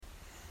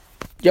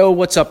Yo,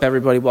 what's up,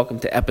 everybody? Welcome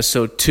to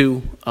episode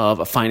 2 of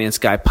a Finance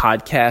Guy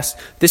podcast.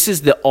 This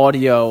is the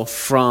audio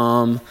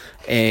from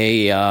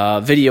a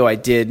video I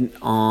did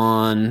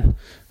on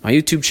my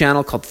YouTube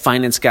channel called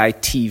Finance Guy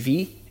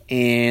TV.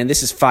 And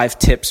this is 5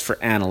 tips for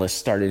analysts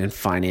started in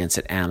finance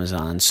at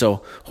Amazon.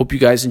 So hope you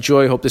guys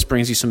enjoy. Hope this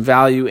brings you some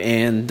value.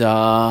 And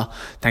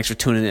thanks for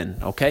tuning in,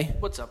 okay?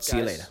 What's up, guys? See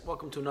you later.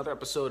 Welcome to another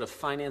episode of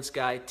Finance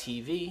Guy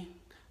TV.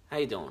 How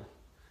you doing?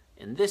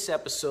 In this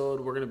episode,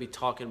 we're going to be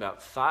talking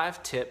about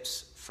 5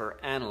 tips for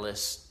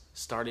analysts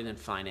starting in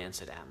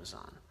finance at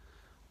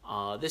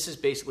Amazon. This is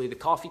basically the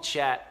coffee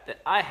chat that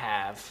I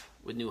have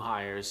with new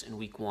hires in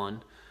week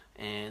 1,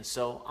 and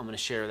so I'm going to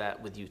share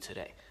that with you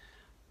today.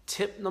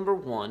 Tip number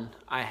 1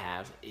 I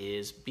have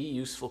is be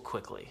useful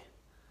quickly.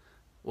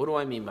 What do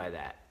I mean by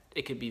that?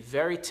 It could be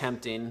very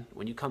tempting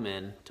when you come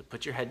in to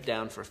put your head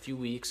down for a few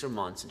weeks or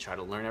months and try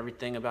to learn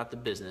everything about the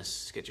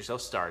business to get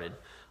yourself started.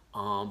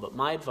 But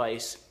my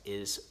advice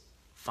is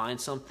find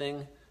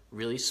something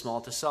really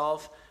small to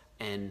solve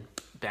and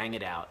bang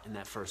it out in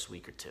that first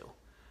week or 2.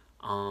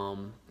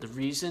 The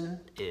reason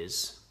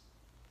is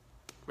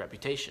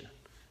reputation.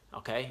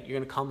 Okay? You're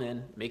going to come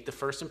in, make the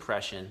first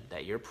impression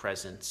that your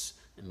presence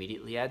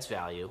immediately adds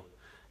value,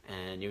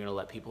 and you're going to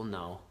let people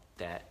know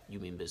that you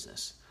mean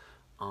business.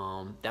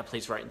 That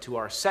plays right into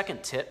our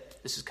second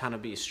tip. This is kind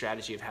of be a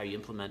strategy of how you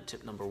implement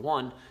tip number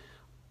 1.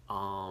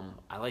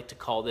 I like to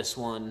call this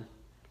one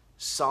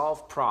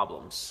solve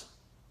problems.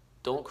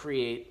 Don't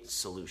create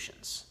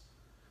solutions.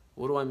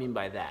 What do I mean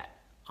by that?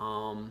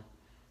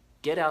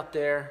 Get out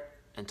there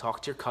and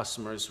talk to your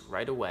customers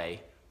right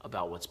away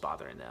about what's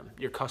bothering them.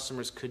 Your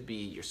customers could be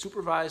your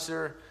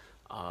supervisor,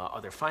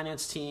 other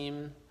finance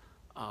team,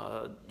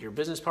 your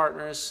business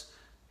partners.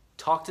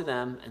 Talk to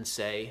them and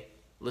say,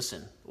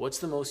 listen, what's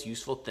the most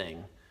useful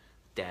thing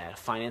that a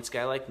finance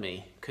guy like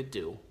me could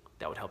do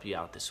that would help you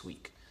out this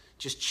week?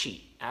 Just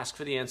cheat. Ask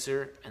for the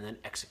answer and then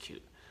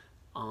execute.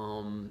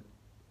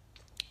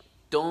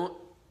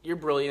 You're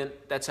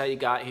brilliant. That's how you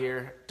got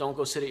here. Don't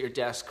go sit at your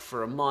desk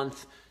for a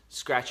month,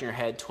 scratching your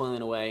head,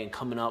 toiling away, and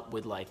coming up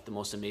with like the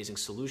most amazing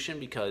solution,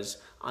 because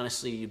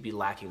honestly, you'd be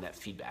lacking that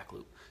feedback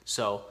loop.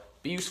 So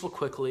be useful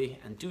quickly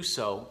and do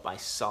so by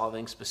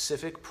solving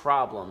specific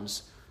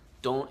problems.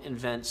 Don't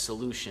invent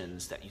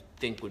solutions that you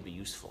think would be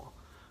useful.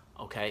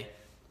 Okay?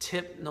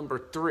 Tip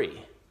number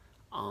 3,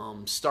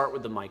 start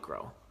with the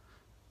micro.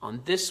 On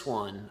this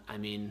one,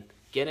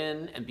 get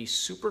in and be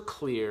super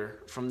clear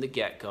from the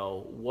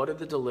get-go. What are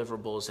the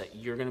deliverables that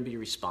you're going to be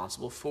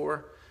responsible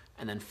for?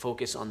 And then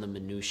focus on the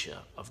minutia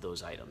of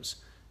those items.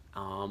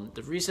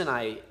 The reason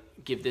I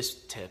give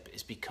this tip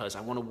is because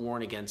I want to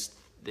warn against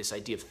this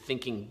idea of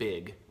thinking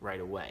big right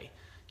away.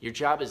 Your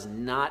job is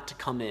not to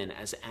come in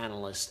as an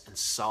analyst and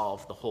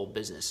solve the whole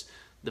business.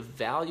 The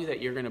value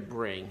that you're going to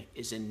bring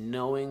is in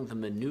knowing the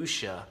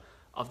minutia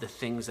of the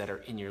things that are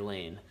in your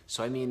lane.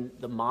 So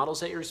the models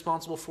that you're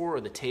responsible for,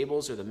 or the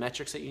tables or the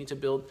metrics that you need to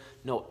build,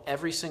 know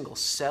every single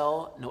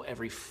cell, know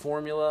every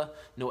formula,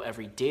 know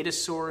every data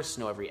source,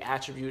 know every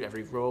attribute,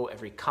 every row,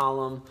 every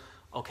column,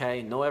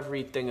 okay? Know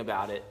everything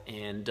about it,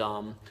 and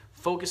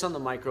focus on the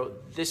micro.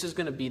 This is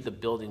gonna be the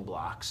building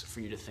blocks for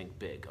you to think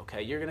big,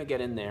 okay? You're gonna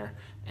get in there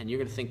and you're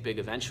gonna think big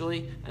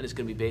eventually, and it's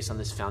gonna be based on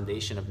this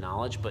foundation of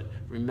knowledge, but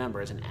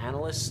remember, as an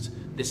analyst,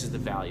 this is the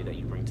value that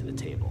you bring to the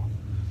table.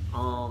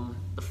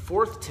 The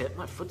 4th tip,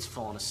 my foot's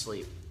falling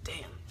asleep,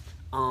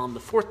 damn. The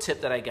 4th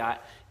tip that I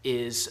got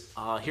is,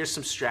 here's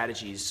some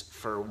strategies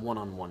for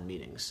one-on-one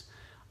meetings.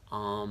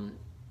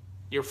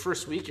 Your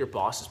first week, your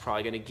boss is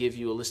probably going to give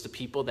you a list of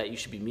people that you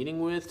should be meeting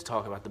with to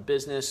talk about the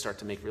business, start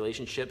to make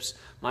relationships.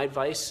 My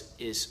advice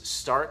is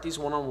start these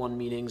one-on-one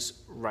meetings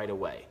right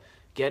away.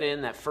 Get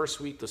in that first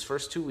week, those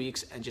first 2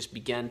 weeks, and just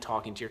begin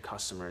talking to your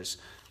customers,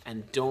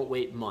 and don't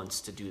wait months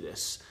to do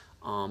this.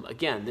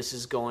 Again, this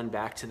is going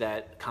back to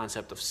that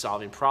concept of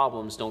solving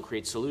problems, don't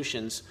create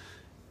solutions.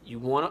 You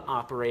want to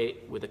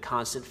operate with a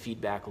constant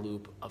feedback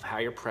loop of how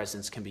your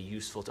presence can be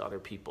useful to other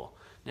people.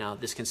 Now,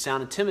 this can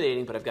sound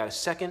intimidating, but I've got a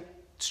second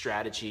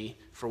strategy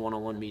for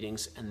one-on-one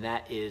meetings, and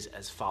that is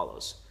as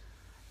follows.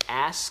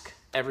 Ask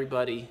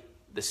everybody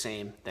the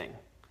same thing.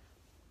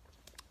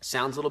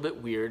 Sounds a little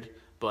bit weird,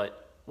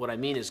 but what I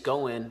mean is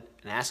go in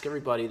and ask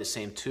everybody the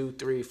same 2,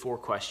 3, 4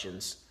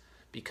 questions,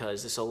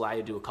 because this will allow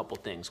you to do a couple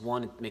things.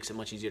 1, it makes it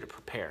much easier to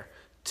prepare.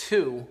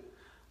 2,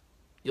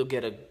 you'll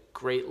get a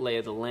great lay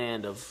of the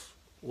land of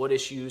what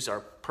issues are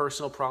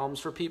personal problems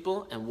for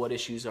people and what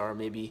issues are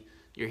maybe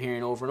you're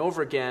hearing over and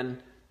over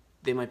again.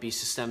 They might be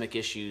systemic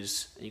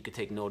issues, and you could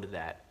take note of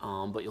that.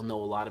 But you'll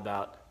know a lot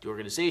about the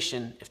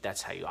organization if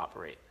that's how you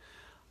operate.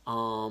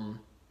 The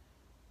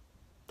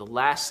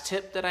last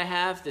tip that I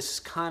have, this is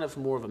kind of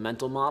more of a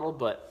mental model,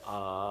 but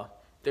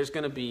there's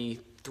going to be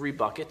 3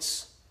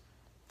 buckets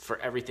for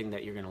everything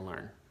that you're going to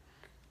learn.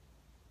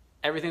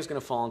 Everything's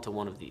going to fall into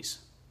one of these.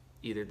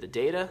 Either the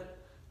data,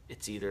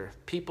 it's either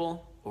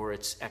people, or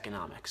it's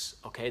economics.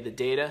 Okay, the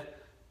data,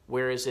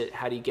 where is it?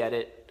 How do you get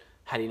it?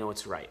 How do you know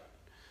it's right?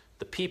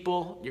 The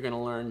people, you're going to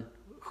learn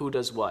who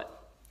does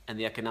what. And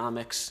the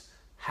economics,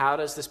 how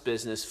does this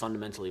business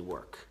fundamentally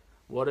work?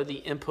 What are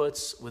the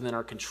inputs within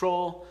our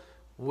control?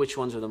 Which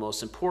ones are the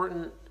most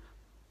important?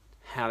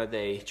 How do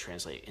they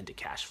translate into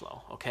cash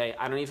flow? Okay,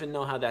 I don't even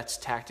know how that's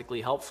tactically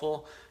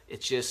helpful.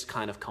 It's just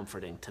kind of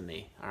comforting to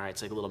me. All right,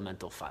 it's like a little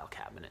mental file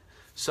cabinet.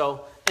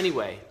 So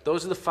anyway,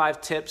 those are the 5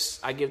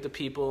 tips I give to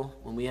people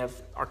when we have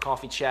our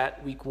coffee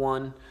chat week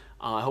 1.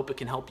 I hope it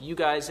can help you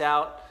guys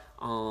out.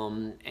 You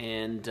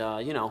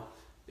know,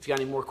 if you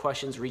got any more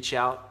questions, reach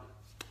out.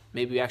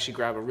 Maybe we actually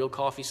grab a real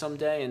coffee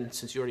someday. And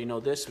since you already know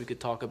this, we could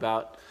talk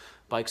about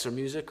bikes or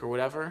music or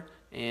whatever.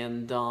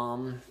 And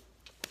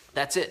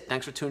that's it.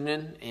 Thanks for tuning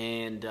in,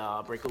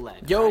 and break a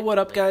leg. Yo, what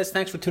up, guys?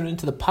 Thanks for tuning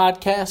into the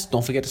podcast.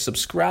 Don't forget to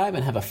subscribe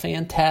and have a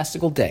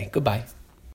fantastical day. Goodbye.